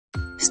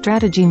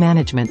Strategy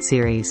Management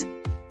Series.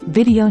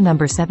 Video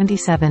number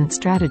 77,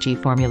 Strategy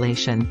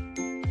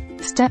Formulation.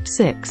 Step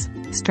 6.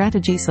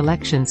 Strategy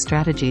Selection,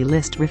 Strategy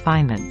List,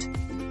 Refinement.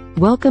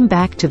 Welcome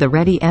back to the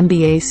Ready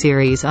MBA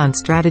series on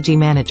strategy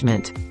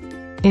management.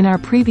 In our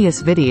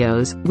previous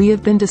videos, we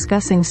have been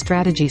discussing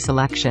strategy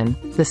selection,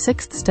 the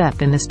sixth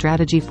step in the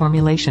strategy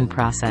formulation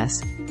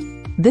process.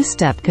 This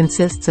step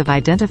consists of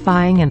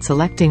identifying and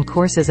selecting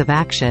courses of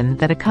action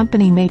that a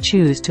company may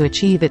choose to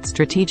achieve its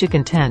strategic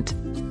intent,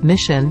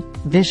 mission,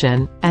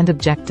 vision, and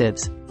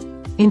objectives.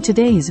 In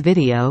today's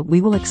video, we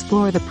will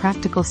explore the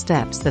practical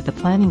steps that the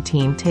planning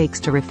team takes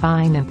to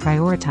refine and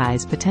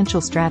prioritize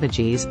potential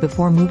strategies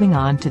before moving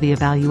on to the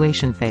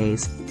evaluation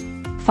phase.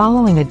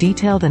 Following a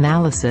detailed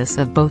analysis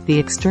of both the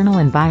external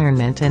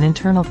environment and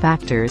internal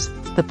factors,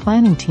 the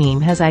planning team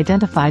has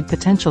identified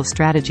potential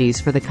strategies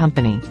for the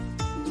company.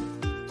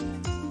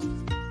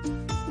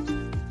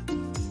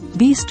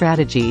 These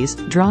strategies,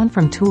 drawn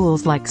from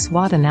tools like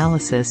SWOT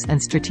analysis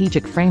and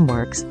strategic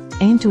frameworks,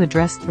 aim to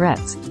address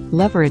threats,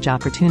 leverage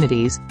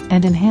opportunities,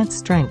 and enhance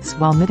strengths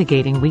while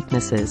mitigating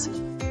weaknesses.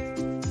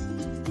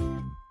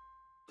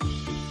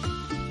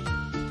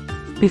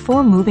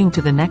 Before moving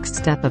to the next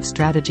step of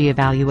strategy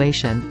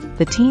evaluation,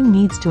 the team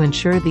needs to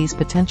ensure these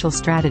potential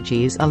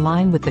strategies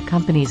align with the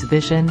company's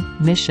vision,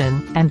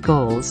 mission, and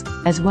goals,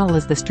 as well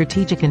as the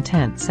strategic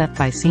intent set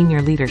by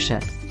senior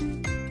leadership.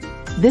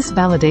 This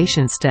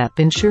validation step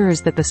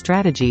ensures that the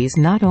strategies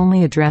not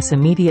only address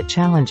immediate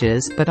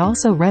challenges but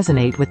also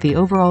resonate with the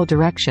overall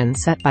direction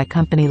set by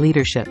company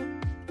leadership.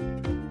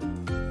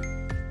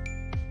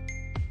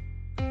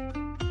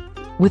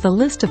 With a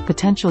list of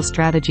potential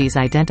strategies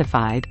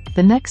identified,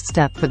 the next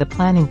step for the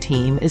planning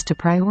team is to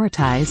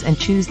prioritize and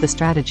choose the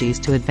strategies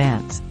to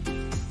advance.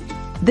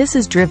 This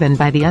is driven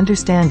by the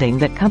understanding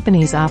that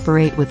companies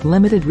operate with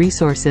limited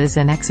resources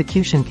and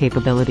execution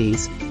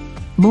capabilities.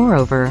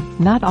 Moreover,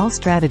 not all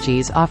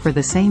strategies offer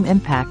the same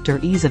impact or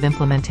ease of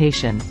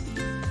implementation.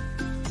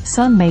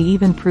 Some may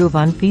even prove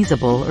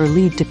unfeasible or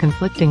lead to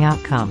conflicting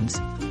outcomes.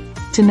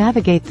 To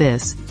navigate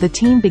this, the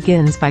team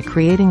begins by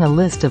creating a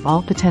list of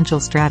all potential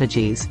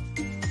strategies.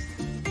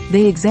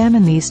 They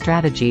examine these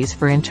strategies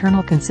for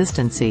internal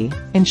consistency,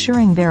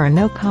 ensuring there are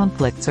no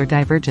conflicts or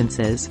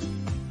divergences.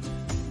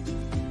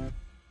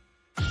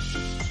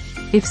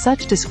 If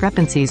such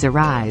discrepancies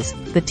arise,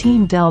 the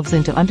team delves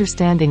into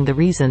understanding the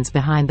reasons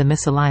behind the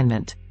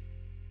misalignment.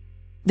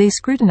 They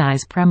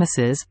scrutinize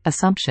premises,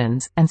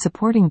 assumptions, and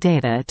supporting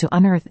data to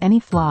unearth any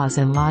flaws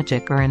in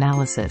logic or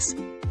analysis.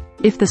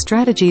 If the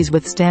strategies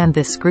withstand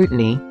this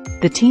scrutiny,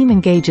 the team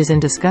engages in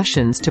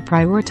discussions to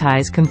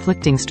prioritize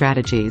conflicting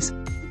strategies.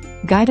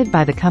 Guided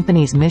by the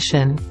company's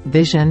mission,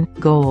 vision,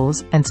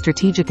 goals, and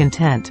strategic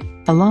intent,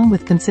 along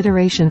with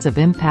considerations of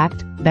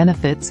impact,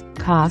 benefits,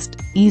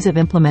 cost, ease of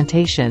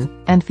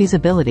implementation, and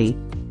feasibility,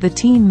 the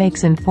team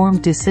makes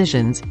informed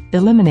decisions,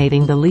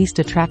 eliminating the least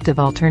attractive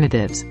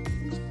alternatives.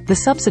 The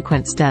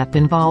subsequent step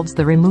involves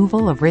the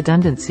removal of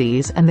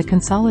redundancies and the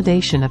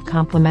consolidation of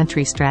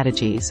complementary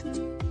strategies.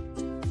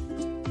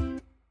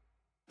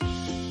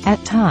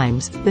 At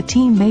times, the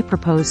team may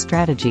propose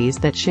strategies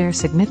that share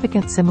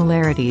significant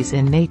similarities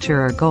in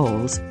nature or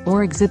goals,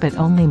 or exhibit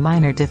only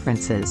minor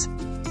differences.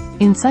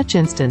 In such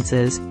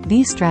instances,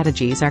 these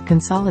strategies are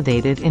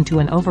consolidated into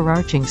an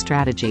overarching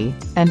strategy,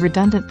 and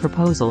redundant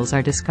proposals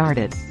are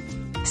discarded.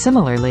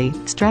 Similarly,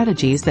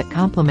 strategies that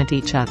complement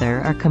each other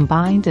are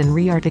combined and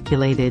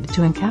re-articulated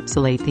to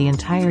encapsulate the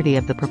entirety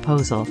of the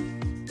proposal.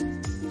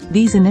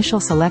 These initial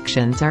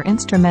selections are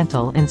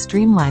instrumental in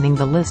streamlining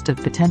the list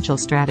of potential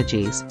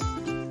strategies.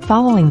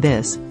 Following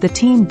this, the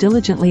team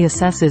diligently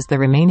assesses the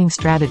remaining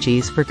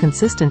strategies for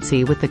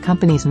consistency with the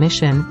company's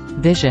mission,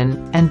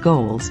 vision, and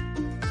goals.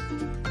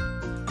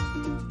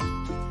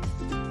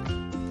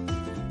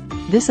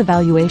 This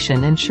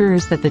evaluation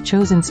ensures that the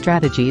chosen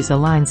strategies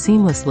align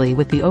seamlessly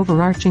with the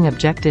overarching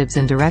objectives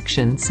and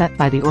direction set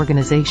by the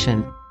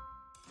organization.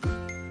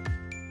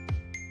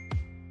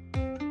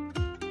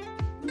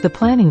 The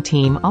planning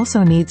team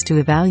also needs to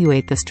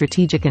evaluate the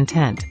strategic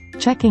intent,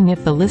 checking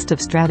if the list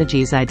of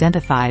strategies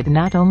identified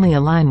not only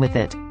align with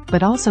it,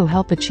 but also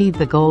help achieve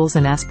the goals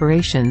and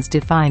aspirations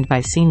defined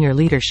by senior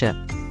leadership.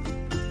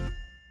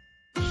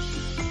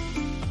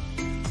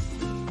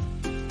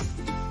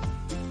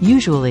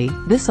 Usually,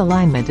 this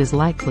alignment is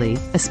likely,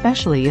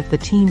 especially if the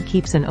team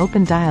keeps an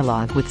open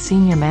dialogue with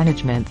senior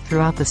management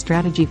throughout the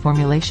strategy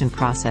formulation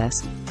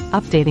process,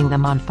 updating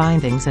them on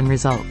findings and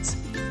results.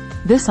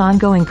 This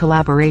ongoing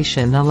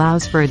collaboration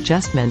allows for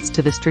adjustments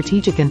to the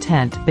strategic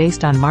intent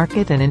based on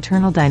market and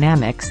internal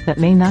dynamics that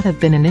may not have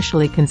been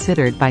initially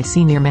considered by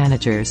senior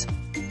managers.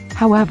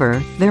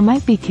 However, there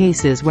might be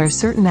cases where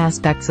certain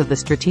aspects of the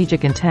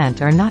strategic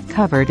intent are not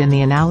covered in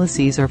the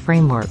analyses or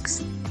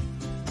frameworks.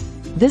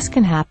 This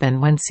can happen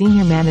when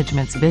senior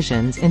management's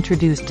visions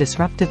introduce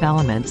disruptive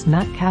elements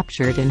not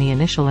captured in the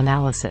initial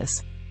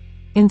analysis.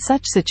 In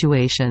such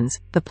situations,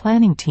 the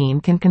planning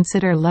team can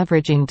consider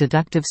leveraging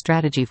deductive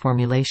strategy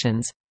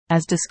formulations,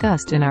 as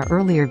discussed in our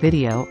earlier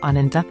video on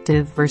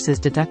inductive versus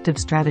deductive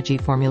strategy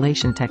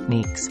formulation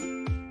techniques.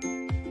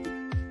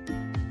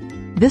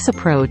 This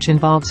approach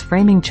involves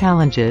framing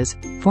challenges,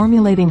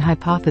 formulating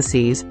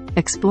hypotheses,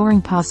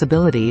 exploring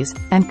possibilities,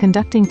 and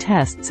conducting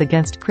tests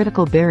against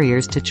critical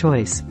barriers to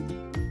choice.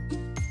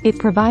 It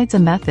provides a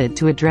method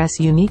to address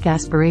unique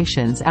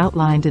aspirations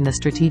outlined in the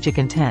strategic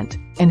intent,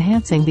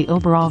 enhancing the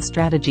overall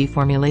strategy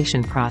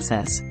formulation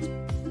process.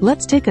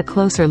 Let's take a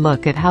closer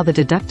look at how the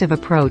deductive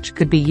approach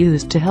could be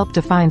used to help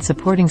define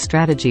supporting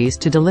strategies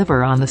to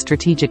deliver on the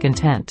strategic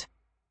intent.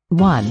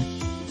 1.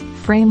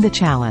 Frame the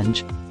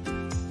challenge.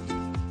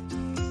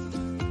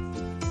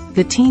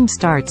 The team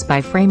starts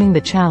by framing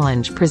the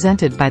challenge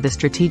presented by the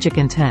strategic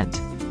intent.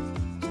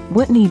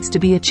 What needs to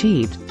be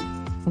achieved?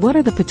 What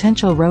are the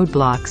potential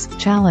roadblocks,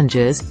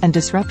 challenges, and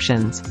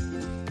disruptions?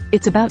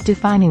 It's about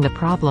defining the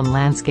problem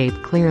landscape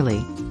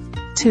clearly.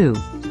 2.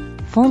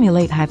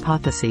 Formulate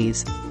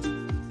hypotheses.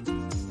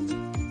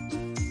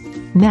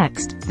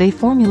 Next, they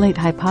formulate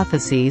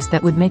hypotheses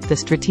that would make the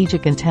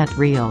strategic intent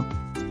real.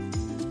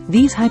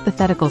 These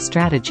hypothetical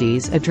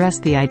strategies address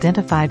the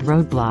identified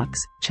roadblocks,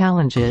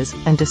 challenges,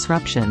 and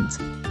disruptions.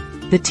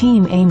 The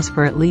team aims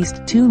for at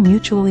least 2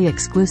 mutually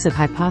exclusive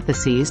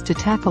hypotheses to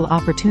tackle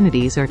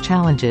opportunities or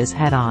challenges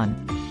head-on.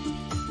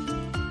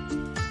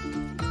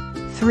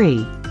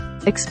 3.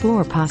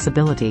 Explore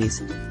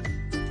possibilities.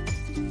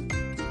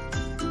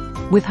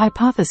 With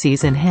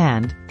hypotheses in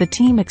hand, the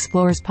team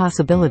explores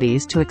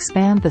possibilities to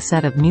expand the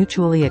set of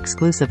mutually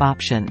exclusive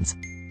options.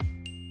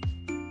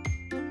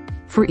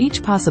 For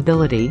each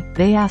possibility,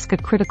 they ask a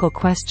critical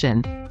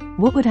question: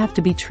 what would have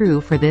to be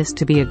true for this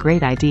to be a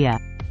great idea?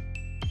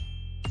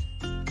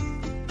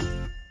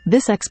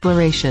 This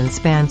exploration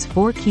spans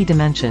 4 key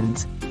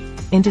dimensions: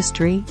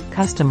 industry,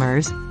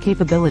 customers,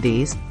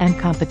 capabilities, and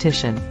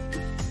competition.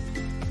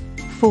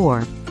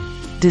 4.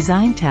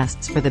 Design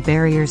tests for the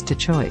barriers to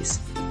choice.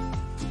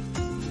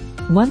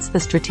 Once the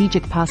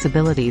strategic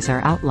possibilities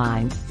are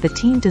outlined, the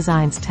team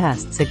designs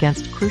tests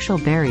against crucial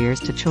barriers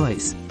to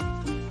choice.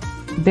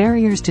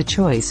 Barriers to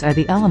choice are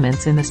the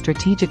elements in the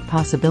strategic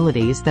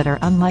possibilities that are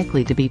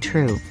unlikely to be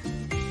true.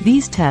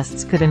 These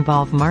tests could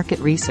involve market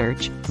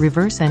research,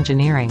 reverse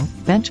engineering,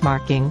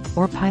 benchmarking,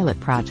 or pilot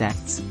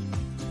projects.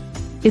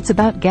 It's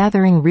about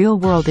gathering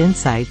real-world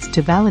insights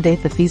to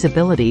validate the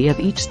feasibility of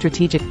each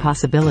strategic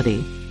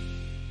possibility.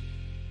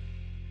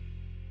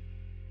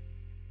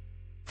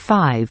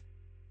 5.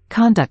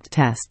 Conduct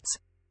tests.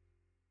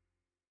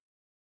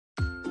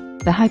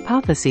 The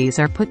hypotheses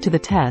are put to the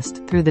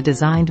test through the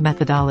designed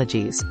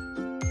methodologies.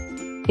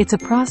 It's a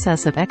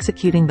process of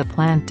executing the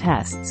planned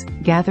tests,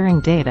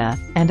 gathering data,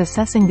 and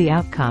assessing the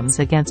outcomes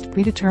against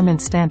predetermined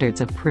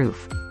standards of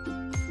proof.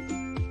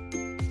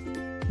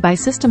 By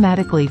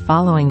systematically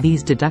following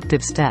these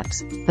deductive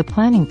steps, the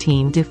planning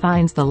team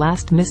defines the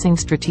last missing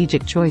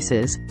strategic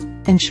choices,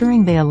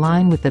 ensuring they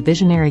align with the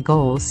visionary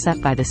goals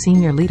set by the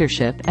senior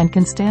leadership and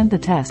can stand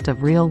the test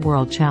of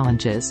real-world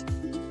challenges.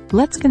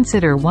 Let's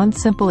consider one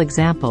simple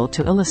example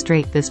to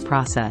illustrate this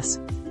process.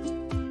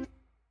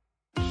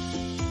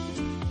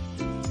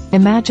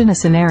 Imagine a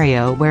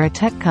scenario where a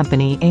tech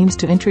company aims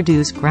to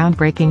introduce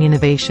groundbreaking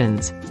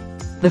innovations.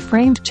 The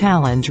framed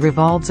challenge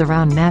revolves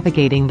around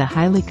navigating the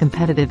highly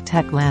competitive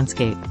tech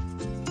landscape.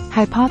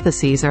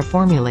 Hypotheses are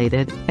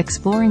formulated,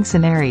 exploring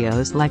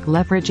scenarios like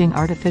leveraging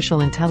artificial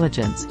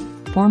intelligence,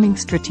 forming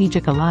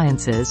strategic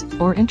alliances,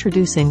 or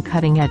introducing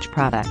cutting-edge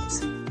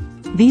products.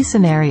 These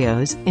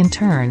scenarios, in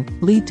turn,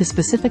 lead to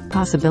specific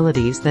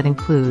possibilities that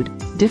include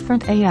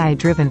different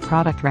AI-driven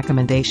product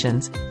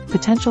recommendations,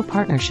 potential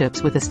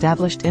partnerships with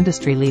established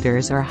industry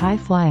leaders or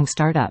high-flying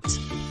startups,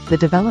 the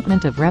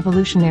development of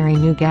revolutionary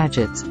new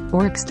gadgets,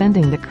 or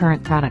extending the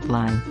current product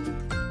line.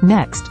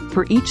 Next,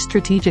 for each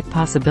strategic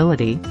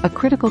possibility, a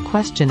critical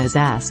question is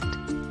asked: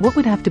 what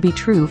would have to be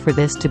true for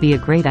this to be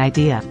a great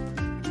idea?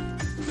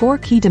 4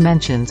 key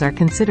dimensions are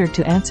considered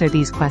to answer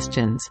these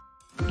questions: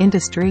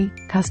 industry,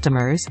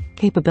 customers,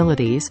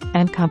 capabilities,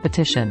 and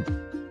competition.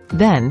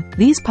 Then,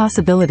 these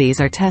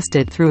possibilities are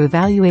tested through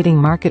evaluating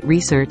market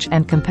research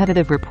and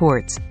competitive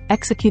reports,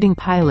 executing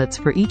pilots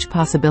for each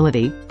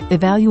possibility,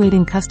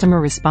 evaluating customer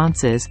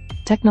responses,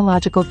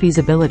 technological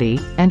feasibility,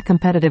 and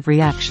competitive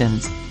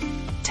reactions.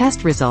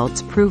 Test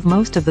results prove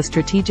most of the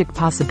strategic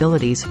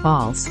possibilities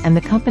false, and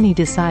the company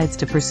decides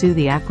to pursue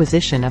the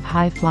acquisition of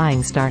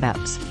high-flying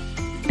startups.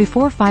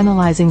 Before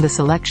finalizing the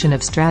selection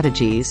of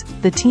strategies,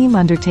 the team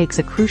undertakes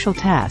a crucial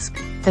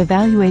task: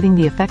 evaluating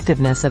the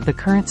effectiveness of the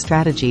current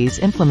strategies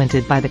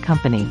implemented by the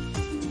company.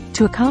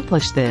 To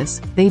accomplish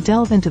this, they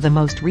delve into the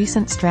most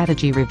recent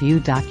strategy review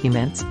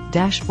documents,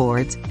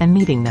 dashboards, and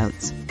meeting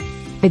notes.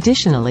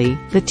 Additionally,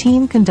 the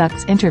team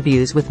conducts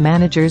interviews with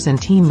managers and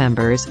team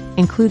members,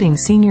 including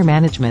senior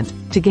management,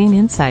 to gain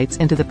insights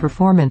into the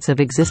performance of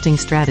existing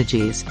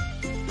strategies.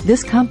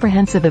 This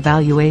comprehensive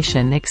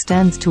evaluation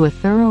extends to a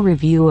thorough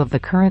review of the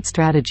current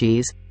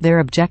strategies, their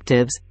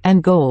objectives,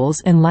 and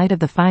goals in light of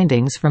the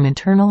findings from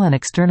internal and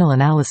external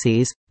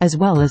analyses, as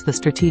well as the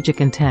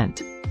strategic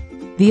intent.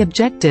 The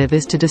objective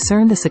is to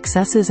discern the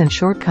successes and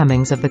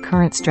shortcomings of the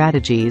current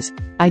strategies,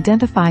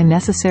 identify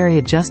necessary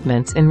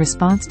adjustments in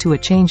response to a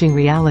changing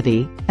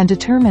reality, and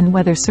determine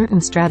whether certain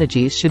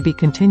strategies should be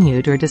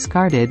continued or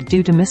discarded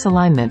due to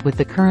misalignment with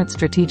the current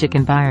strategic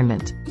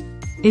environment.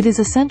 It is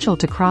essential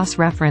to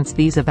cross-reference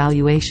these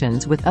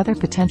evaluations with other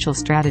potential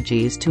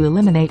strategies to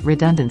eliminate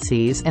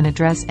redundancies and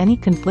address any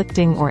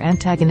conflicting or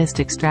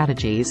antagonistic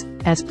strategies,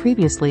 as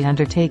previously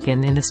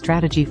undertaken in the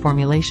strategy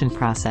formulation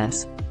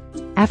process.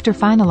 After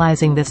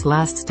finalizing this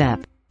last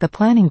step, the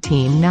planning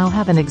team now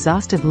have an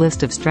exhaustive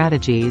list of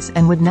strategies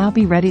and would now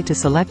be ready to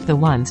select the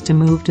ones to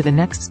move to the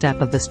next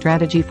step of the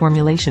strategy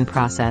formulation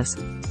process,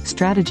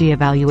 strategy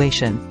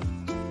evaluation.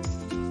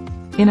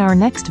 In our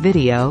next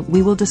video,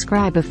 we will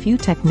describe a few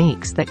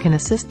techniques that can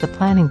assist the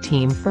planning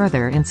team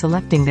further in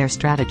selecting their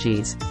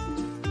strategies.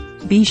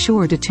 Be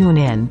sure to tune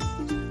in.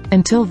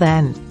 Until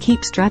then,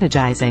 keep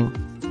strategizing.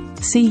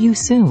 See you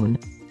soon.